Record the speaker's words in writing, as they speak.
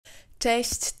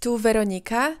Cześć, tu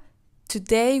Weronika.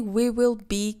 Today we will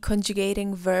be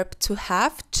conjugating verb to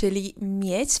have, czyli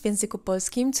mieć w języku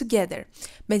polskim together.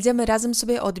 Będziemy razem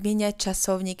sobie odmieniać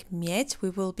czasownik mieć.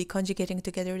 We will be conjugating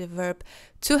together the verb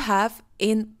to have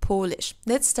in Polish.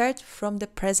 Let's start from the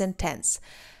present tense.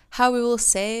 How we will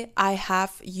say I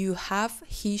have, you have,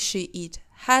 he, she, it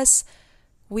has,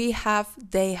 we have,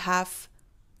 they have,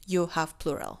 you have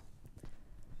plural.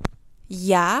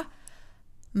 Ja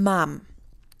mam.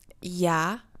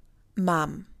 Ja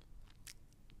mam.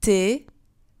 Ty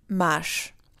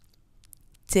masz.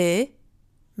 Ty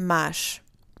masz.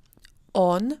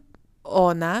 On,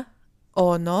 ona,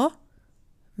 ono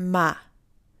ma.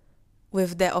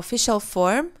 With the official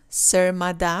form, sir,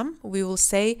 madam, we will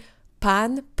say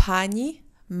pan, pani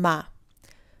ma.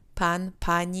 Pan,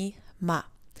 pani ma.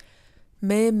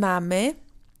 My mamy.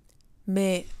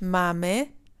 My mamy.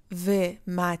 Wy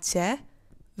macie.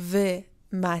 Wy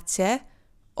macie.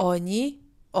 Oni,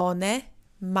 one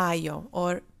mają,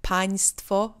 or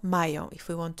państwo mają, if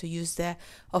we want to use the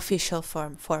official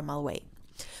form, formal way.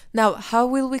 Now, how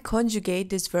will we conjugate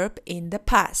this verb in the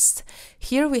past?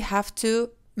 Here we have to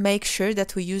make sure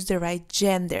that we use the right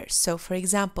gender. So, for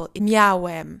example,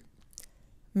 miałem,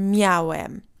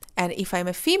 miałem. And if I'm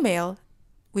a female,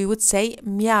 we would say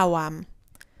miałam,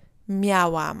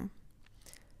 miałam.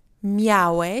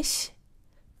 Miałeś,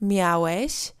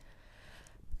 miałeś.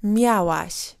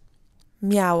 Miałaś,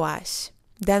 miałaś.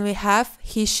 Then we have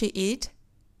he, she, it,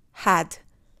 had.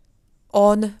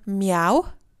 On miał,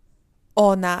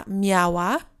 ona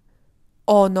miała,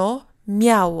 ono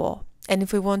miało. And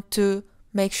if we want to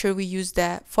make sure we use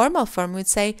the formal form, we'd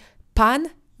say pan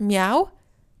miał,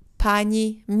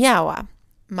 pani miała.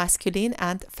 Masculine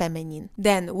and feminine.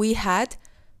 Then we had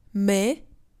my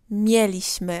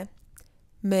mieliśmy.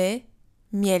 My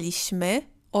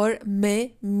mieliśmy. Or my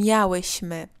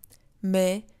miałyśmy.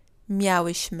 My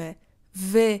miałyśmy.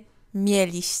 Wy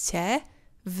mieliście.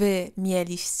 Wy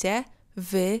mieliście.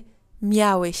 Wy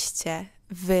miałyście.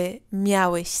 Wy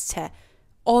miałyście.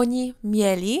 Oni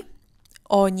mieli.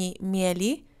 Oni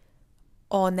mieli.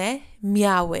 One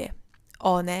miały.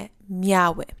 One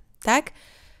miały. Tak?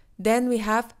 Then we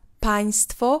have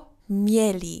państwo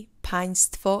mieli.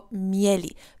 Państwo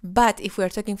mieli. But if we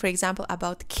are talking, for example,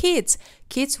 about kids,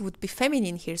 kids would be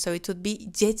feminine here, so it would be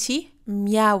dzieci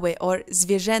miały, or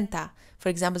zwierzęta. For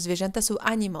example, zwierzęta są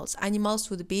animals. Animals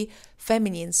would be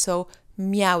feminine, so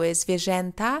miały,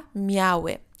 zwierzęta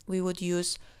miały. We would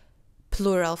use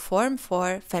plural form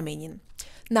for feminine.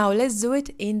 Now let's do it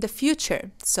in the future.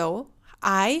 So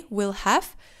I will have,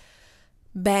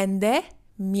 będę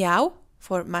miał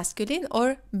for masculine,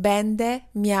 or będę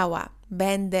miała.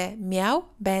 Będę miał,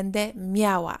 będę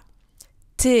miała.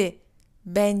 Ty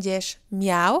będziesz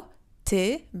miał,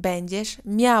 ty będziesz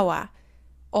miała.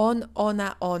 On,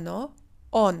 ona, ono,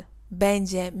 on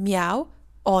będzie miał,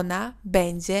 ona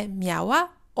będzie miała,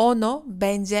 ono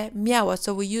będzie miało.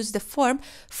 So we use the form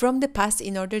from the past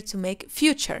in order to make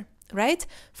future, right?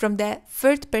 From the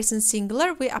third person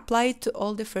singular, we apply it to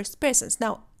all the first persons.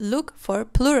 Now, look for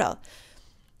plural.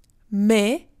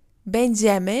 My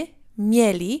będziemy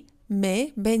mieli,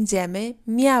 my będziemy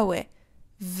miały.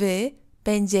 Wy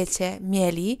będziecie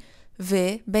mieli.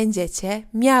 Wy będziecie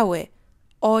miały.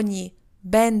 Oni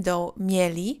będą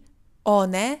mieli.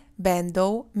 One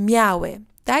będą miały.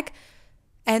 Tak?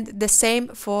 And the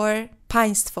same for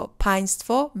państwo.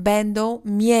 Państwo będą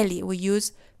mieli. We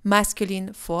use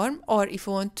masculine form. Or if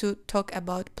we want to talk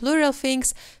about plural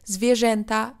things,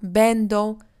 zwierzęta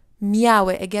będą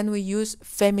miały. Again, we use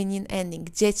feminine ending.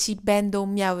 Dzieci będą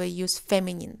miały. Use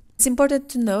feminine. It's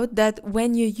important to note that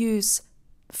when you use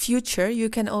future, you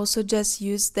can also just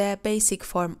use the basic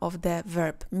form of the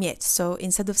verb mieć. So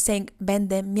instead of saying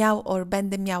będę miał or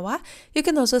będę miała, you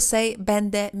can also say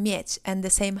będę mieć, and the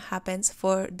same happens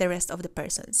for the rest of the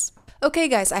persons. Okay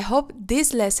guys, I hope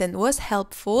this lesson was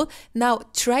helpful. Now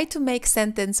try to make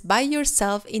sentence by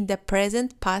yourself in the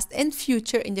present, past and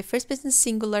future in the first person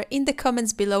singular in the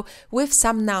comments below with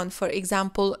some noun, for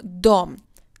example, dom.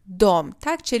 Dom,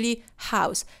 tak, czyli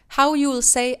house. How you will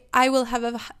say I will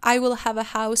have a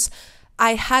house,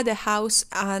 I had a house,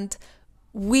 and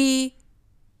we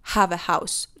have a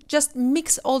house. Just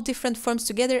mix all different forms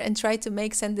together and try to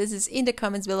make sentences in the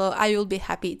comments below. I will be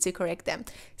happy to correct them.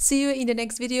 See you in the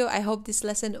next video. I hope this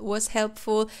lesson was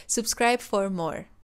helpful. Subscribe for more.